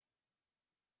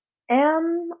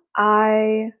Am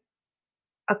I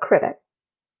a critic?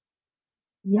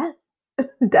 Yes,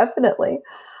 definitely.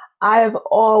 I've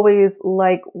always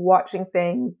liked watching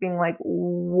things, being like,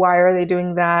 why are they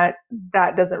doing that?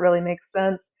 That doesn't really make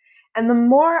sense. And the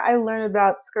more I learn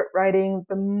about script writing,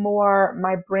 the more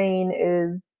my brain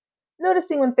is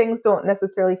noticing when things don't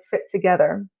necessarily fit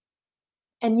together.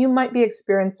 And you might be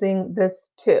experiencing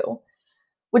this too,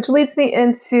 which leads me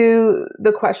into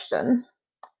the question.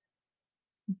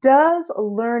 Does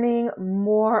learning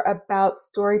more about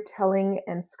storytelling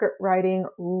and script writing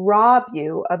rob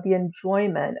you of the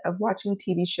enjoyment of watching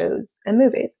TV shows and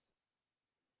movies?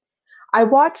 I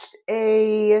watched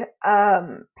a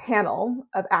panel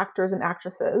of actors and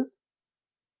actresses.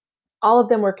 All of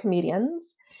them were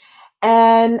comedians.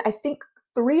 And I think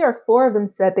three or four of them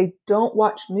said they don't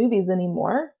watch movies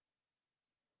anymore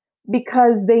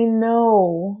because they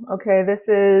know, okay, this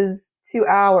is 2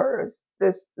 hours.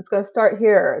 This it's going to start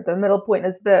here. The middle point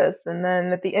is this, and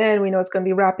then at the end, we know it's going to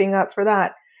be wrapping up for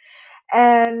that.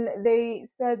 And they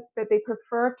said that they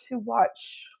prefer to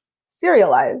watch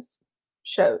serialized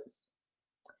shows.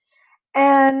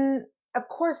 And of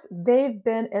course, they've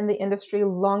been in the industry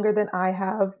longer than I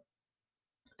have.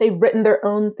 They've written their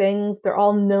own things. They're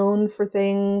all known for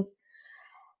things.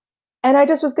 And I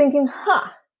just was thinking,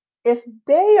 if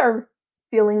they are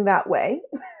feeling that way,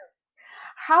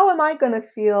 how am I going to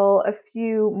feel a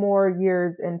few more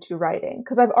years into writing?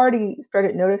 Because I've already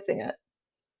started noticing it.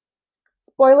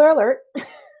 Spoiler alert,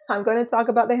 I'm going to talk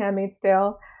about The Handmaid's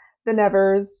Tale, The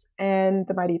Nevers, and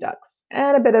The Mighty Ducks,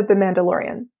 and a bit of The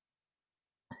Mandalorian.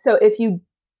 So if you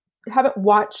haven't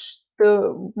watched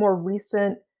the more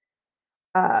recent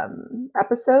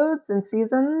episodes and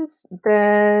seasons,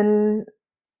 then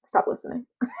stop listening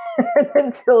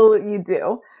until you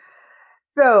do.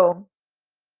 So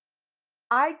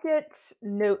I get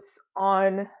notes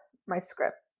on my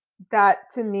script. That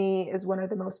to me is one of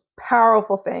the most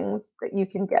powerful things that you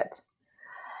can get.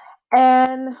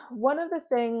 And one of the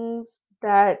things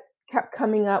that kept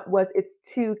coming up was it's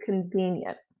too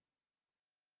convenient.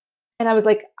 And I was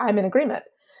like, I'm in agreement.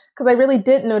 Because I really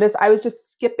did notice I was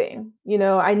just skipping.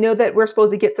 I know that we're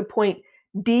supposed to get to point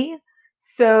D.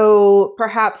 So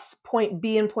perhaps point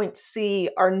B and point C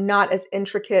are not as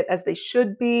intricate as they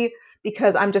should be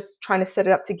because I'm just trying to set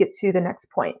it up to get to the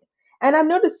next point. And I'm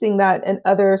noticing that in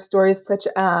other stories such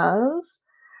as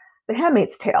The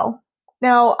Handmaid's Tale.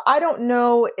 Now, I don't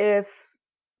know if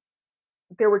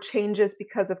there were changes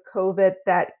because of COVID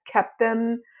that kept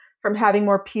them from having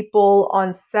more people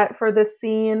on set for this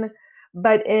scene.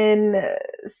 But in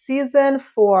season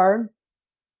 4,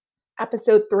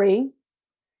 episode 3,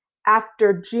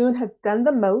 after June has done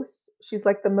the most, she's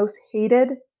like the most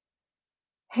hated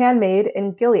handmaid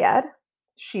in Gilead.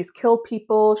 She's killed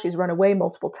people, she's run away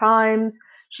multiple times.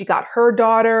 She got her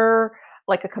daughter,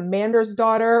 like a commander's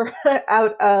daughter,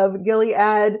 out of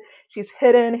Gilead. She's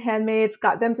hidden handmaids,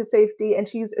 got them to safety, and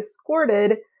she's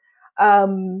escorted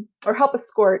or help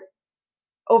escort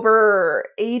over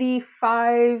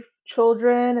 85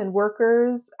 children and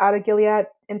workers out of Gilead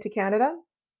into Canada.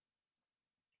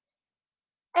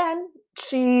 And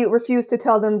she refused to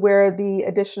tell them where the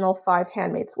additional 5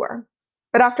 handmaids were.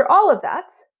 But after all of that,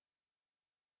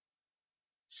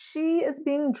 she is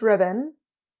being driven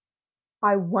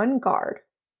by one guard,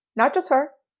 not just her.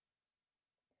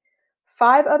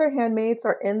 5 other handmaids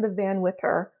are in the van with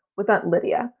her, with Aunt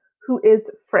Lydia, who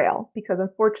is frail because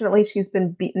unfortunately she's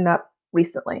been beaten up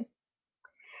recently.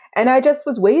 And I just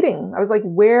was waiting. I was like,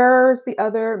 where's the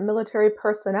other military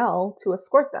personnel to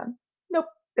escort them? Nope,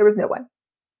 there was no one.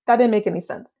 That didn't make any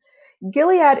sense.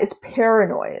 Gilead is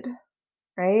paranoid,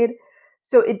 right?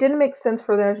 So it didn't make sense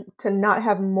for them to not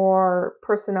have more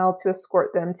personnel to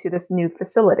escort them to this new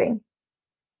facility.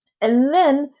 And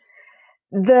then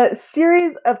the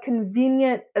series of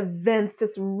convenient events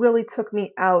just really took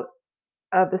me out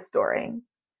of the story.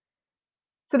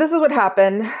 So this is what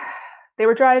happened. They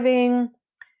were driving,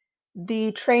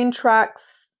 the train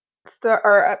tracks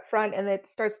are up front and it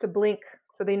starts to blink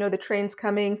so they know the train's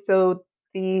coming. So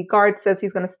the guard says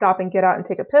he's going to stop and get out and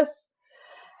take a piss.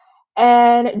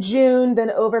 And June then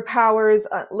overpowers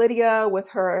Aunt Lydia with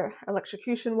her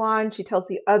electrocution wand. She tells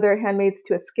the other handmaids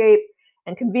to escape.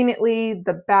 And conveniently,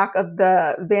 the back of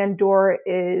the van door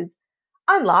is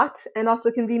unlocked. And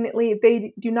also conveniently,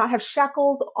 they do not have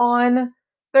shackles on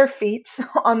their feet,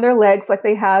 on their legs, like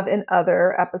they have in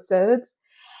other episodes.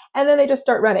 And then they just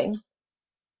start running.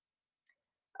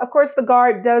 Of course, the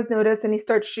guard does notice and he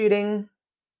starts shooting.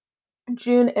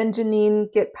 June and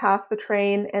Janine get past the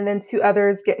train, and then 2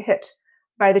 others get hit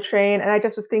by the train. And I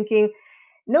just was thinking,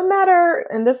 no matter,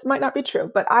 and this might not be true,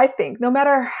 but I think no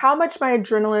matter how much my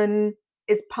adrenaline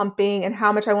is pumping and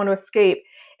how much I want to escape.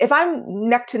 If I'm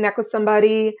neck to neck with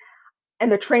somebody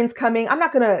and the train's coming, I'm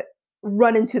not going to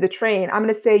run into the train. I'm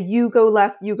going to say, you go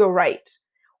left, you go right.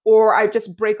 Or I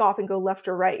just break off and go left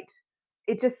or right.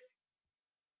 It just,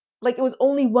 like, it was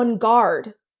only one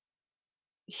guard.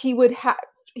 He would have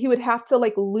he would have to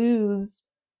like lose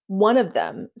one of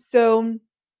them. So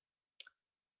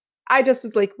I just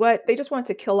was like, what? They just wanted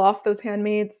to kill off those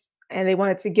handmaids and they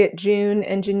wanted to get June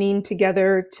and Janine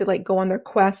together to like go on their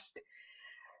quest.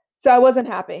 So I wasn't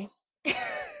happy.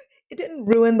 It didn't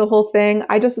ruin the whole thing.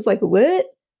 I just was like, what?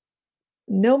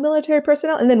 No military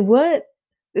personnel? And then what?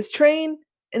 This train?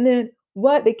 And then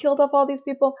what? They killed off all these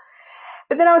people.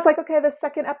 But then I was like, okay, the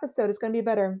second episode is going to be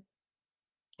better.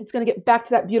 It's going to get back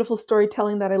to that beautiful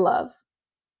storytelling that I love.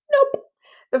 Nope.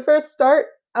 The first start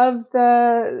of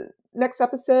the next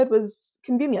episode was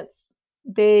convenience.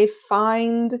 They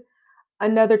find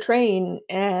another train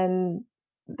and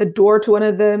the door to one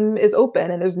of them is open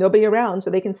and there's nobody around so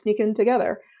they can sneak in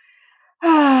together.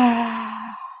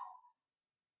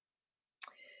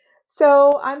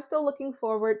 So I'm still looking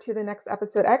forward to the next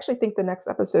episode. I actually think the next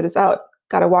episode is out.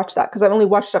 Gotta watch that because I've only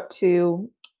watched up to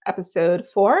episode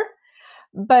 4.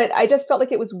 But I just felt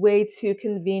like it was way too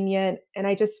convenient. And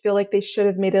I just feel like they should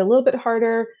have made it a little bit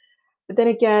harder. But then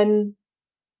again,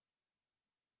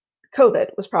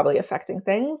 COVID was probably affecting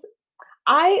things.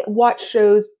 I watch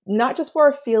shows not just for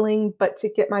a feeling, but to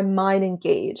get my mind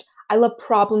engaged. I love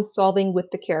problem solving with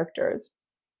the characters.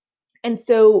 And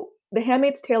so The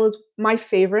Handmaid's Tale is my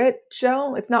favorite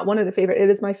show. It's not one of the favorite, it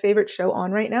is my favorite show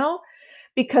on right now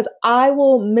because I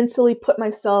will mentally put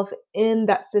myself in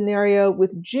that scenario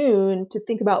with June to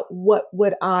think about what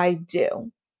would I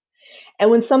do. And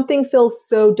when something feels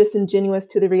so disingenuous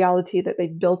to the reality that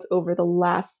they've built over the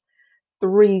last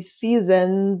 3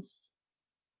 seasons,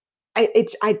 I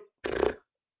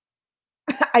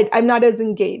I'm not as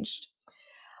engaged.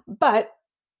 But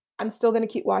I'm still going to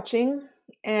keep watching.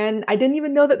 And I didn't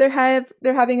even know that they're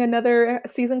having another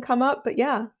season come up, but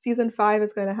yeah, season 5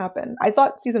 is going to happen. I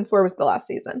thought season 4 was the last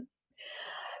season.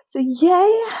 So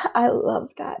yay, I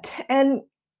love that. And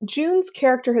June's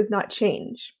character has not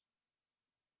changed.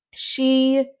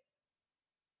 She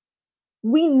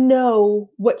We know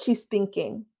what she's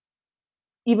thinking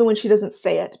even when she doesn't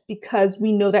say it because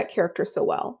we know that character so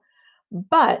well.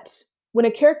 But when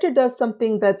a character does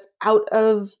something that's out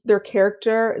of their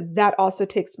character, that also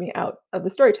takes me out of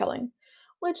the storytelling,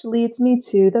 which leads me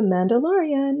to The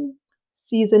Mandalorian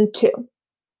season 2.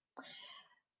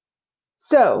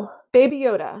 So, Baby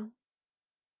Yoda,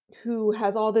 who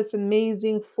has all this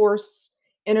amazing force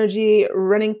energy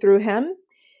running through him,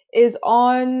 is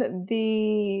on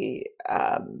the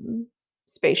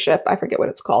spaceship, I forget what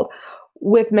it's called,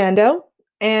 with Mando.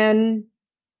 And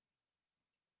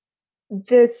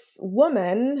this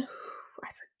woman, I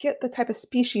forget the type of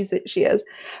species that she is,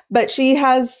 but she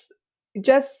has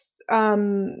just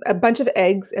a bunch of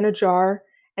eggs in a jar,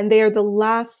 and they are the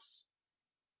last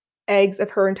eggs of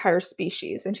her entire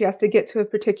species. And she has to get to a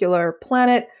particular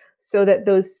planet so that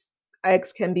those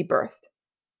eggs can be birthed.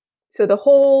 So the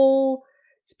whole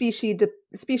species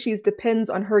depends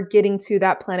on her getting to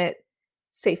that planet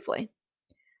safely.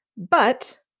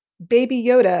 But Baby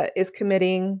Yoda is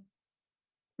committing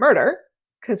murder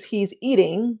because he's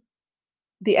eating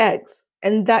the eggs.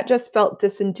 And that just felt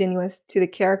disingenuous to the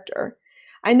character.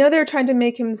 I know they're trying to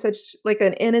make him such like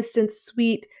an innocent,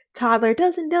 sweet toddler,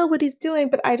 doesn't know what he's doing,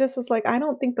 but I just was like, I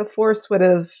don't think the Force would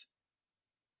have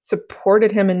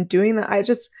supported him in doing that.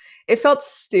 It felt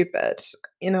stupid,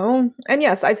 you know? And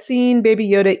yes, I've seen Baby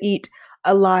Yoda eat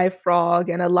a live frog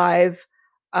and a live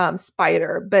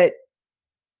spider, but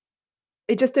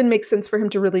it just didn't make sense for him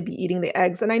to really be eating the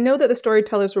eggs. And I know that the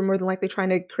storytellers were more than likely trying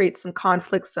to create some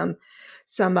conflict, some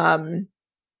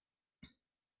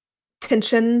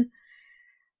tension,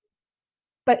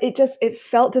 but it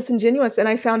felt disingenuous. And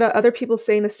I found out other people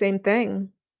saying the same thing.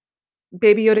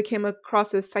 Baby Yoda came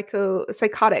across as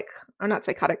psychotic, or not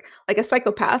psychotic, like a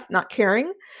psychopath, not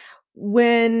caring,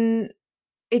 when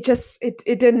it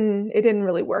didn't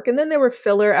really work. And then there were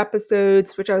filler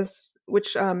episodes, which a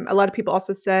lot of people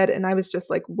also said, and I was just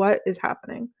like, what is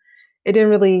happening? It didn't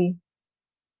really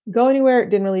go anywhere. It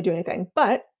didn't really do anything,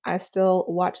 but I still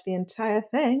watched the entire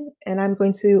thing, and I'm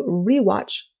going to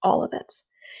rewatch all of it.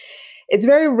 It's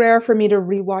very rare for me to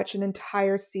rewatch an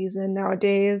entire season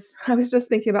nowadays. I was just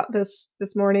thinking about this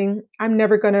morning. I'm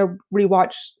never going to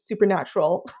rewatch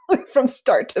Supernatural from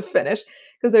start to finish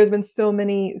because there's been so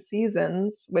many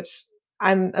seasons, which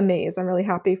I'm amazed. I'm really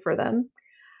happy for them.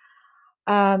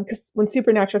 Because when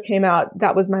Supernatural came out,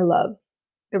 that was my love.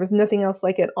 There was nothing else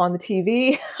like it on the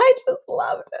TV. I just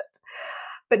loved it.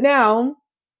 But now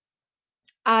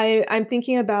I'm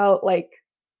thinking about, like,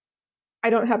 I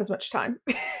don't have as much time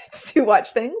to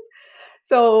watch things.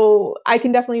 So I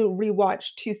can definitely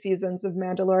rewatch 2 seasons of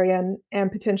Mandalorian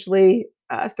and potentially,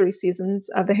 3 seasons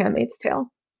of The Handmaid's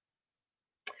Tale.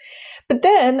 But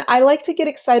then I like to get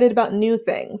excited about new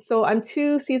things. So I'm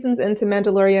 2 seasons into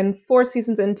Mandalorian, 4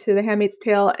 seasons into The Handmaid's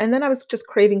Tale, and then I was just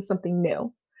craving something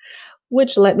new,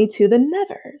 which led me to The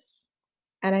Nevers.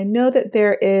 And I know that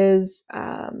there is,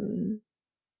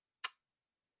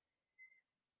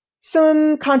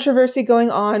 some controversy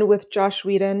going on with Josh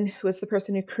Whedon, who is the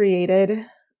person who created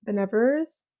The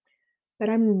Nevers, but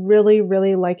I'm really,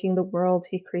 really liking the world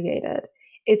he created.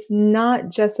 It's not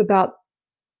just about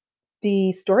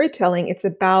the storytelling, it's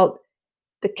about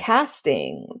the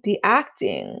casting, the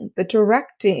acting, the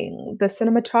directing, the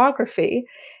cinematography,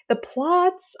 the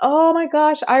plots. Oh my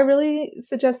gosh, I really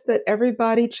suggest that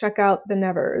everybody check out The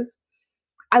Nevers.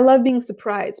 I love being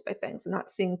surprised by things and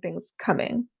not seeing things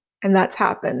coming. And that's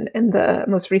happened in the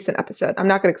most recent episode. I'm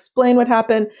not going to explain what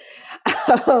happened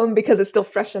because it's still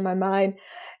fresh in my mind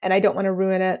and I don't want to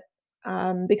ruin it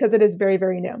because it is very,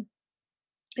 very new.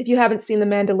 If you haven't seen The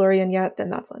Mandalorian yet, then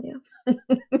that's on you.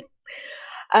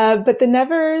 But The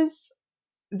Nevers,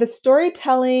 the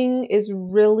storytelling is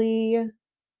really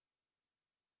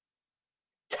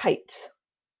tight.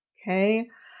 Okay.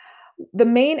 The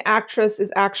main actress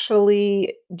is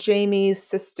actually Jamie's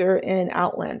sister in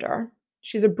Outlander.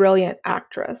 She's a brilliant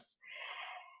actress.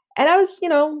 And I was,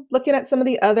 looking at some of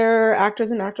the other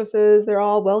actors and actresses. They're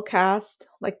all well cast.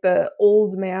 Like the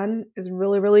old man is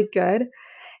really, really good.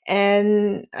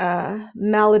 And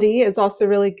Melody is also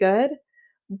really good.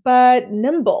 But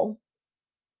Nimble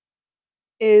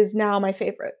is now my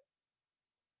favorite.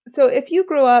 So if you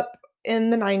grew up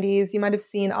in the 90s, you might have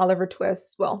seen Oliver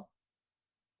Twist. Well,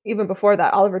 even before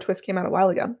that, Oliver Twist came out a while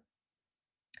ago.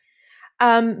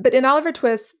 But in Oliver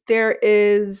Twist, there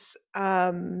is,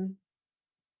 oh,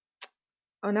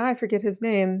 now I forget his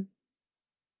name.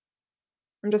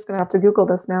 I'm just going to have to Google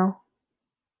this now.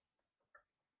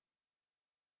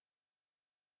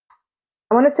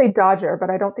 I want to say Dodger,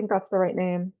 but I don't think that's the right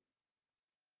name.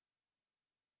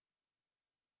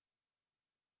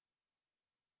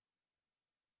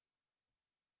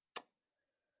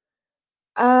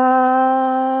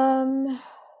 Um,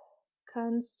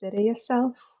 Consider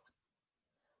yourself.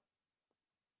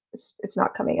 It's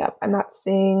not coming up. I'm not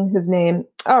seeing his name.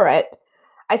 All right.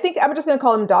 I think I'm just going to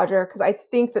call him Dodger because I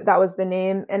think that that was the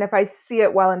name. And if I see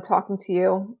it while I'm talking to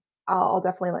you, I'll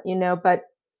definitely let you know. But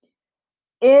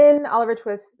in Oliver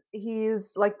Twist,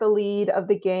 he's like the lead of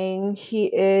the gang.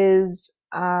 He is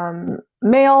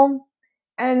male,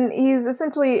 and he's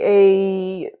essentially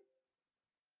a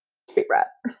street rat.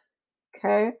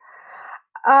 Okay.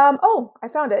 Oh, I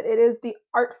found it. It is the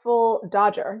Artful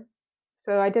Dodger.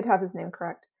 So I did have his name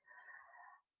correct.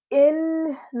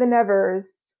 In the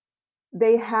Nevers,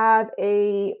 they have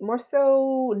a more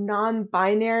so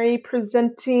non-binary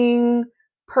presenting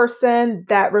person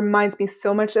that reminds me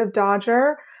so much of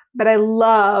Dodger, but I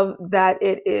love that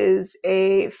it is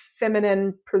a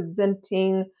feminine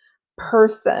presenting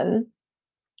person.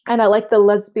 And I like the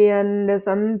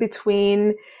lesbianism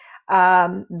between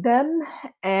them,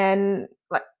 and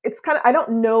like it's kind of, I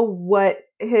don't know what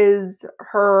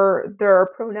their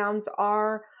pronouns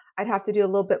are. I'd have to do a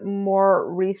little bit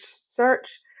more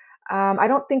research. I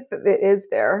don't think that it is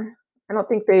there. I don't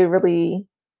think they really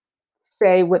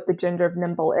say what the gender of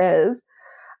Nimble is.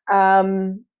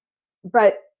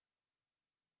 But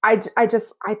I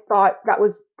thought that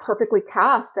was perfectly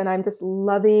cast, and I'm just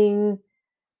loving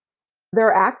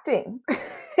their acting.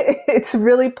 It's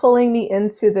really pulling me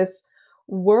into this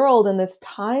world and this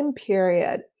time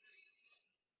period.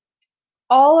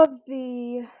 All of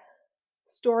the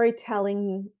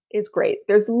storytelling is great.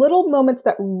 There's little moments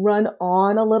that run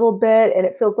on a little bit, and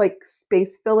it feels like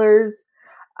space fillers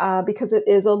because it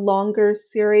is a longer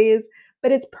series.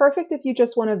 But it's perfect if you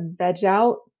just want to veg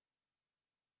out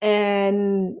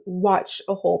and watch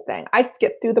a whole thing. I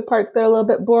skip through the parts that are a little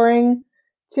bit boring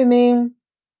to me,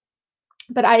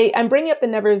 but I'm bringing up the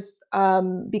Nevers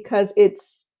because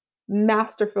it's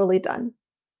masterfully done.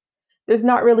 There's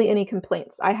not really any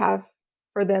complaints I have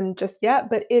for them just yet,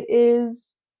 but it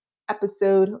is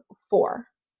episode 4.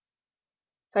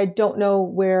 So I don't know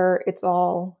where it's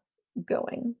all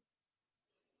going.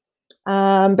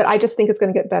 But I just think it's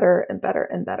going to get better and better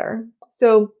and better.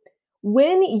 So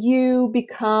when you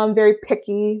become very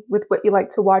picky with what you like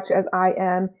to watch, as I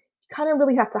am, you kind of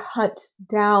really have to hunt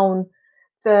down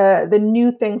the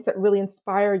new things that really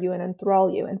inspire you and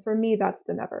enthrall you. And for me, that's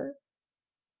the Nevers.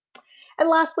 And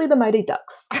lastly, the Mighty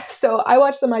Ducks. So I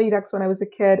watched the Mighty Ducks when I was a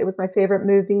kid. It was my favorite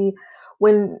movie.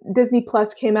 when Disney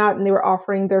Plus came out and they were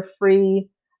offering their free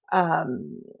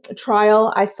um,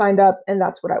 trial, I signed up and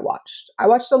that's what I watched. I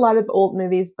watched a lot of old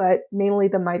movies, but mainly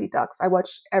the Mighty Ducks. I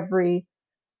watched every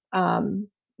um,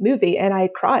 movie and I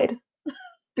cried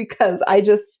because I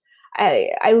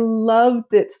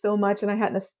loved it so much and I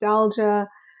had nostalgia.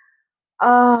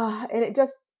 And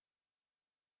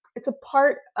it's a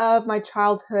part of my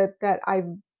childhood that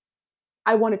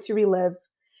I wanted to relive.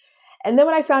 And then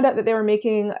when I found out that they were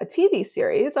making a TV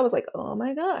series, I was like, oh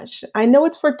my gosh, I know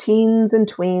it's for teens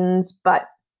and tweens, but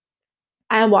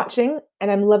I am watching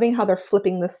and I'm loving how they're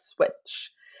flipping the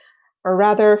switch, or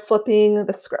rather, flipping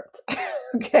the script.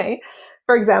 Okay.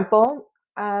 For example,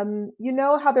 you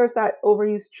know how there's that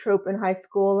overused trope in high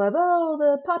school of, oh,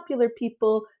 the popular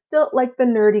people don't like the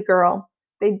nerdy girl.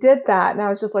 They did that, and I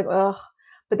was just like, ugh.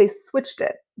 But they switched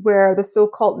it where the so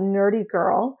called nerdy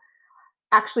girl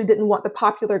actually didn't want the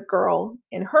popular girl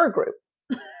in her group.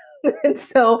 And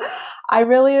so I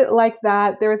really like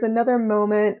that. There was another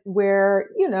moment where,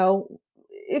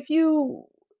 if you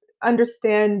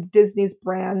understand Disney's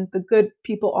brand, the good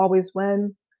people always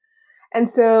win. And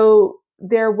so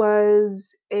there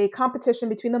was a competition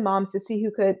between the moms to see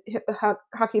who could hit the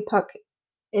hockey puck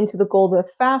into the goal the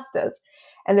fastest.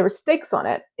 And there were stakes on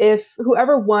it. If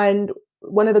whoever won,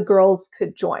 one of the girls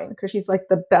could join because she's like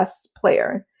the best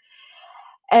player.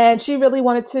 And she really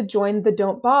wanted to join the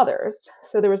Don't Bothers.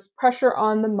 So there was pressure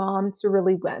on the mom to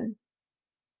really win.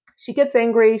 She gets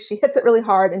angry, she hits it really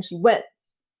hard, and she wins.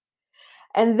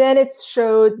 And then it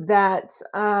showed that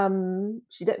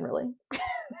she didn't really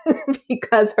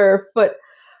because her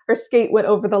skate went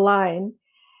over the line.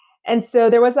 And so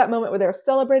there was that moment where they were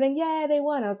celebrating, yeah, they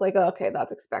won. I was like, oh, okay,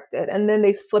 that's expected. And then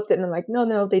they flipped it and I'm like, no,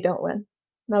 no, they don't win.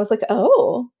 And I was like,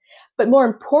 oh. But more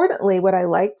importantly, what I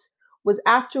liked was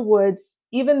afterwards,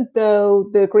 even though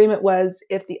the agreement was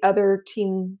if the other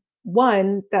team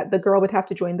won, that the girl would have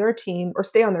to join their team or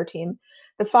stay on their team,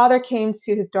 the father came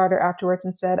to his daughter afterwards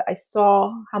and said, I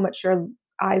saw how much your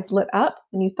eyes lit up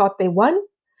when you thought they won.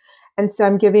 And so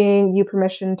I'm giving you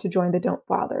permission to join the Don't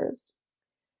Bothers.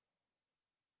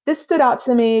 This stood out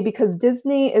to me because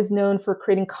Disney is known for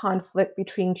creating conflict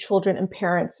between children and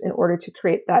parents in order to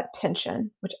create that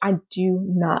tension, which I do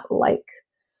not like.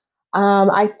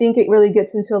 I think it really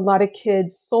gets into a lot of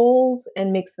kids' souls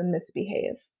and makes them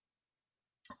misbehave.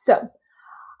 So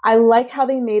I like how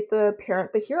they made the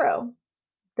parent the hero,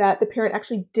 that the parent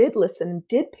actually did listen,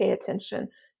 did pay attention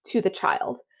to the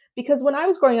child. Because when I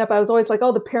was growing up, I was always like,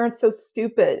 oh, the parent's so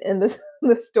stupid in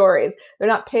the stories. They're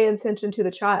not paying attention to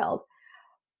the child.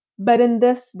 But in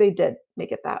this, they did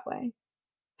make it that way.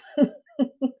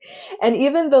 And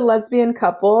even the lesbian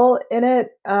couple in it,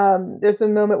 there's a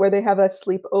moment where they have a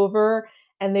sleepover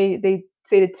and they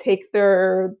say to take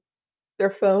their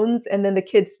phones and then the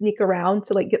kids sneak around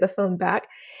to like get the phone back.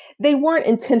 They weren't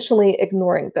intentionally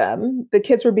ignoring them. The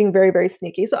kids were being very, very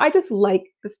sneaky. So I just like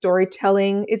the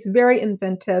storytelling. It's very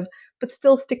inventive, but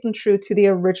still sticking true to the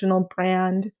original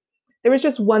brand. There was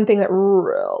just one thing that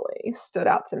really stood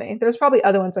out to me. There's probably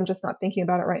other ones I'm just not thinking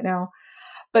about it right now.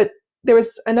 But there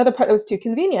was another part that was too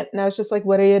convenient. And I was just like,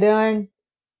 what are you doing?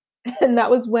 And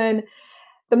that was when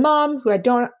the mom, who I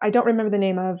don't remember the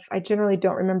name of, I generally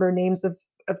don't remember names of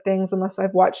things unless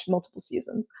I've watched multiple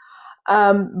seasons.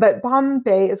 But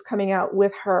Bombay is coming out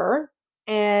with her,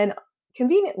 and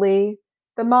conveniently,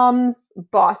 the mom's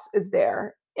boss is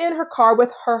there in her car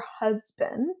with her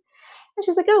husband. And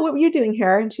she's like, oh, what were you doing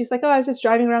here? And she's like, oh, I was just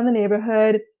driving around the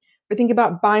neighborhood. We're thinking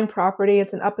about buying property.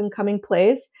 It's an up and coming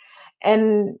place.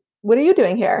 And what are you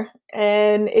doing here?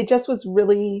 And it just was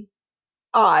really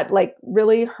odd. Like,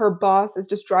 really, her boss is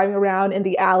just driving around in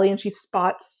the alley and she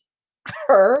spots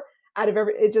her out of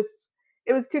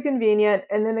it was too convenient.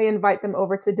 And then they invite them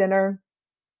over to dinner.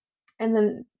 And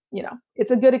then,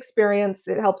 it's a good experience.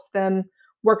 It helps them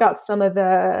work out some of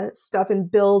the stuff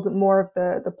and build more of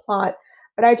the plot.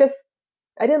 But I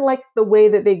didn't like the way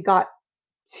that they got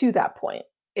to that point.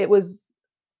 It was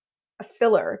a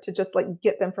filler to just like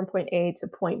get them from point A to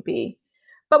point B.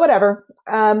 But whatever.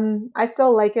 I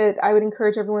still like it. I would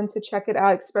encourage everyone to check it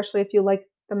out, especially if you like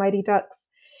the Mighty Ducks.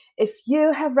 If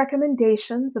you have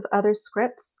recommendations of other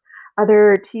scripts,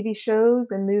 other TV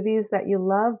shows and movies that you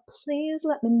love, please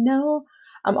let me know.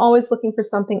 I'm always looking for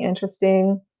something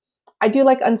interesting. I do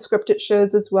like unscripted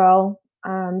shows as well.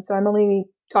 So I'm only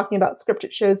talking about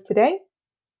scripted shows today.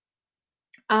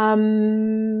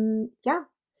 Yeah.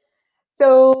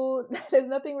 So there's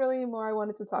nothing really more I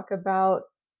wanted to talk about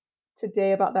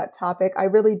today about that topic. I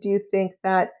really do think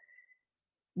that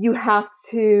you have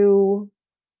to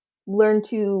learn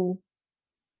to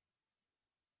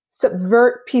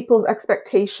subvert people's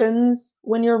expectations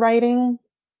when you're writing.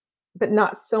 but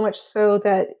not so much so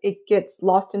that it gets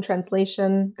lost in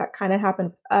translation. That kind of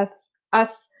happened with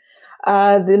us.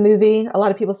 The movie, a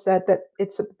lot of people said that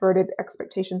it subverted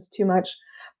expectations too much.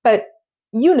 But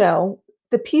you know,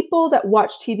 the people that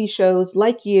watch TV shows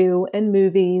like you and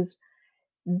movies,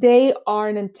 they are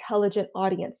an intelligent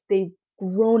audience. They've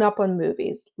grown up on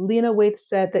movies. Lena Waithe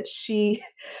said that she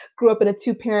grew up in a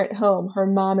two-parent home, her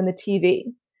mom and the TV.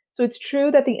 So it's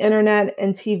true that the internet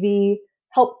and TV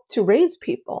help to raise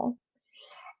people.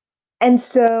 And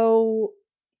so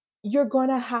you're going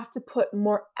to have to put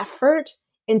more effort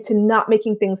into not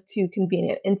making things too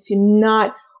convenient, into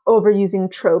not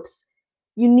overusing tropes.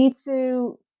 You need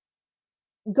to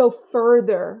go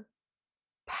further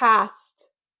past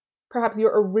perhaps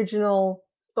your original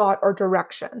thought or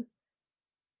direction.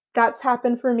 That's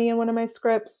happened for me in one of my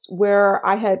scripts where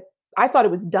I thought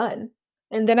it was done.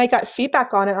 And then I got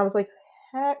feedback on it. I was like,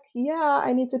 heck yeah,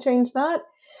 I need to change that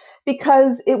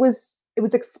because it was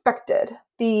expected.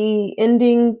 The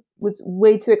ending was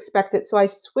way too expected. So I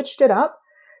switched it up.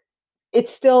 It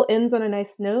still ends on a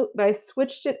nice note, but I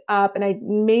switched it up and I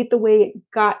made the way it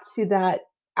got to that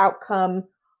outcome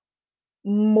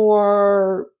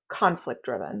more conflict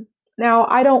driven. Now,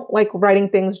 I don't like writing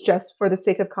things just for the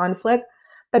sake of conflict,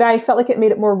 but I felt like it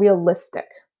made it more realistic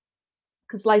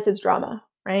because life is drama,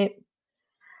 right?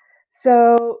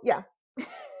 So, yeah,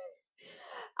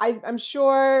 I'm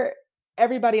sure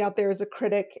everybody out there is a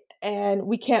critic and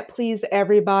we can't please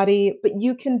everybody, but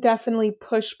you can definitely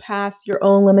push past your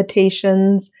own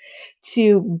limitations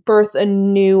to birth a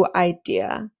new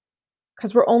idea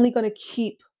because we're only going to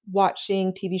keep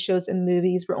watching TV shows and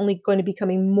movies. We're only going to be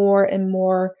becoming more and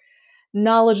more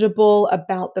knowledgeable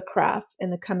about the craft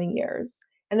in the coming years.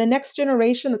 And the next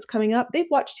generation that's coming up, they've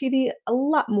watched TV a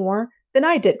lot more than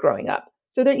I did growing up.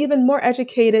 So they're even more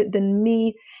educated than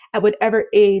me at whatever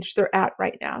age they're at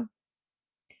right now.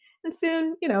 And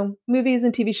soon, movies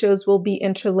and TV shows will be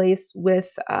interlaced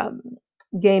with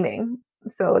gaming.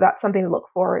 So that's something to look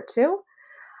forward to.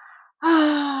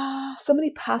 So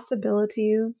many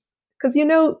possibilities. Because,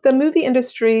 the movie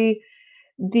industry,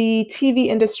 the TV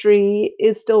industry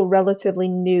is still relatively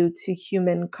new to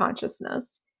human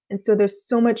consciousness. And so there's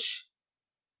so much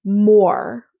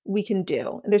more we can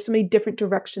do. And there's so many different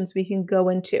directions we can go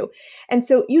into. And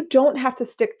so you don't have to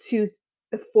stick to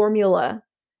the formula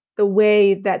the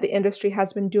way that the industry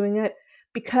has been doing it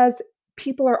because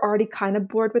people are already kind of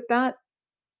bored with that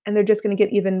and they're just going to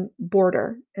get even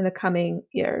boreder in the coming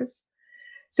years.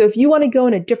 So if you want to go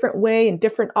in a different way and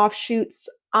different offshoots,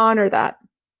 honor that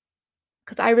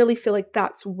because I really feel like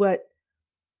that's what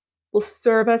will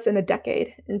serve us in a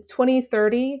decade. In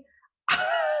 2030,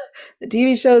 the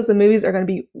TV shows, the movies are going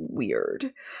to be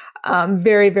weird,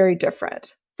 very, very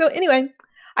different. So, anyway,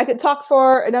 I could talk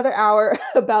for another hour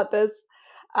about this.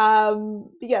 But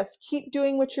yes, keep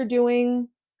doing what you're doing,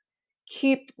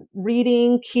 keep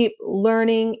reading, keep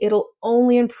learning. It'll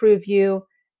only improve you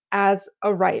as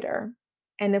a writer.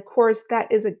 And of course,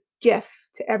 that is a gift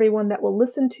to everyone that will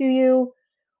listen to you,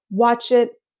 watch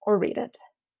it, or read it.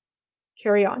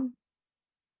 Carry on.